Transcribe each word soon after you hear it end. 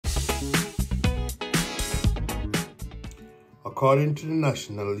According to the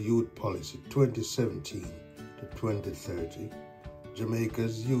National Youth Policy 2017 to 2030,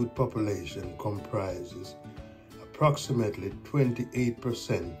 Jamaica's youth population comprises approximately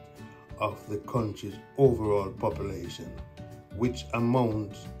 28% of the country's overall population, which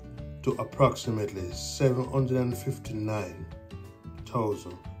amounts to approximately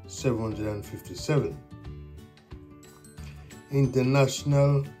 759,757.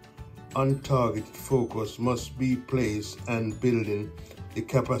 International and targeted focus must be placed on building the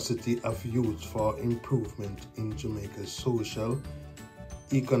capacity of youth for improvement in Jamaica's social,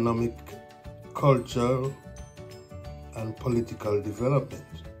 economic, cultural, and political development.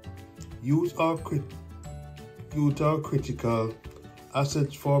 Youth are critical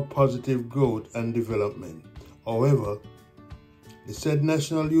assets for positive growth and development. However, the said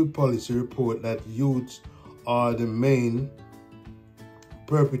National Youth Policy report that youths are the main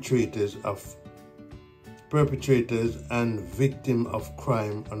perpetrators and victims of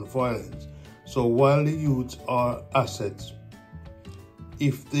crime and violence. So while the youths are assets,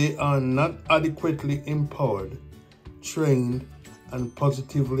 if they are not adequately empowered, trained, and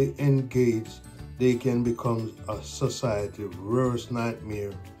positively engaged, they can become a society's worst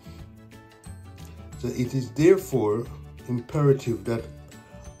nightmare. So it is therefore imperative that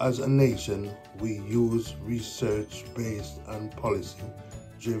as a nation we use research-based and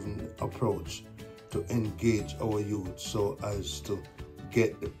policy-driven approach to engage our youth so as to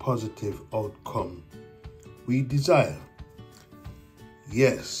get the positive outcome we desire.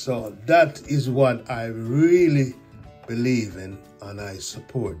 Yes, so that is what I really believe in, and I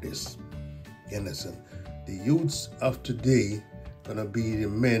support this. You understand? The youths of today gonna be the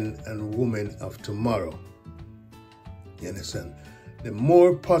men and women of tomorrow. You understand? The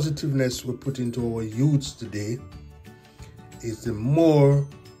more positiveness we put into our youths today is the more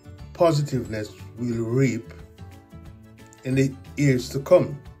positiveness we'll reap in the years to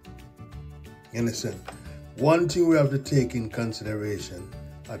come. You understand? One thing we have to take in consideration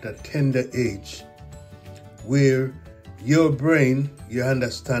at a tender age, where your brain, your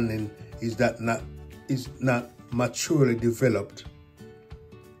understanding is not maturely developed.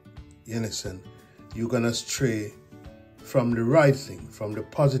 You understand? You're gonna stray from the right thing, from the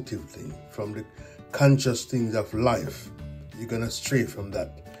positive thing, from the conscious things of life. You're gonna stray from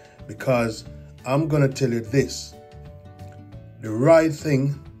that, because I'm gonna tell you this: the right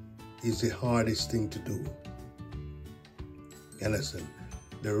thing is the hardest thing to do. You understand?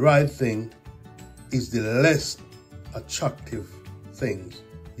 The right thing is the less attractive things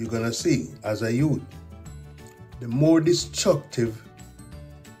you're gonna see as a youth. The more destructive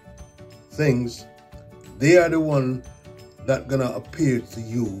things, they are the ones that gonna appear to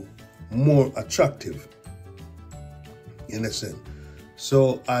you more attractive. You understand?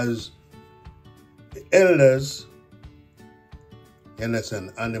 So as the elders, you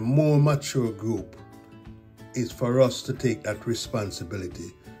understand, and the more mature group, is for us to take that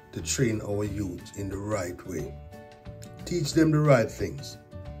responsibility to train our youth in the right way. Teach them the right things.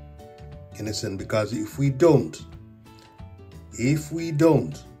 You understand? Because if we don't,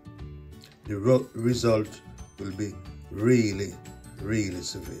 the result will be really, really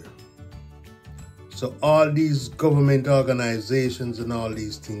severe. So all these government organizations and all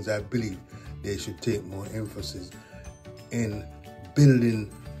these things, I believe they should take more emphasis in building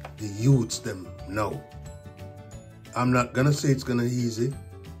the youths them now. I'm not gonna say it's gonna be easy.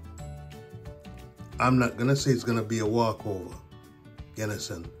 I'm not gonna say it's gonna be a walkover. You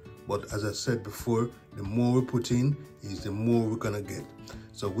understand? But as I said before, the more we put in is the more we're gonna get.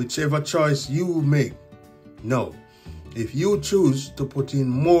 So whichever choice you make, no. If you choose to put in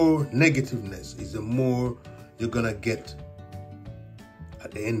more negativeness, is the more you're gonna get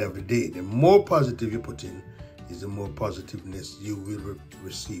at the end of the day. The more positive you put in is the more positiveness you will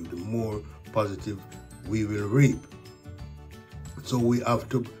receive. The more positive we will reap. So we have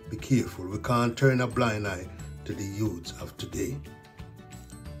to be careful. We can't turn a blind eye to the youths of today.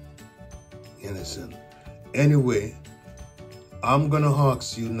 You understand? Anyway, I'm gonna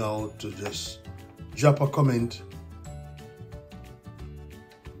ask you now to just drop a comment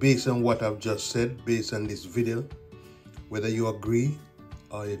based on what I've just said, based on this video, whether you agree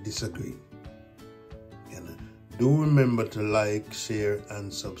or you disagree. And do remember to like, share,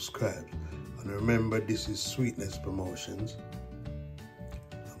 and subscribe. And remember, this is Sweetness Promotions.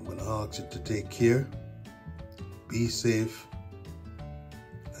 I'm gonna ask you to take care, be safe,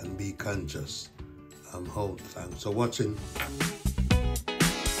 and be conscious. I'm out. Thanks for watching.